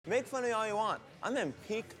Make fun of me all you want. I'm in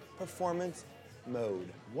peak performance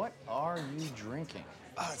mode. What are you drinking?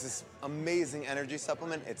 Oh, it's this amazing energy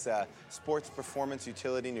supplement. It's a sports performance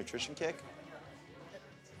utility nutrition kick.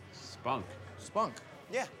 Spunk. Spunk.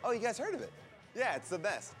 Yeah. Oh, you guys heard of it? Yeah, it's the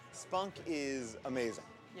best. Spunk is amazing.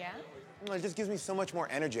 Yeah? It just gives me so much more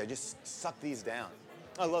energy. I just suck these down.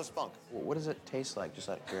 I love Spunk. What does it taste like, just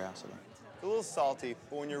out of curiosity? It's a little salty,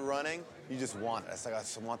 but when you're running, you just want it. It's like I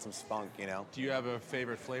just want some Spunk, you know? Do you have a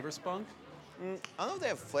favorite flavor, Spunk? I don't know if they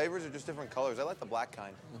have flavors or just different colors. I like the black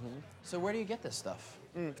kind. So where do you get this stuff?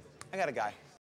 I got a guy.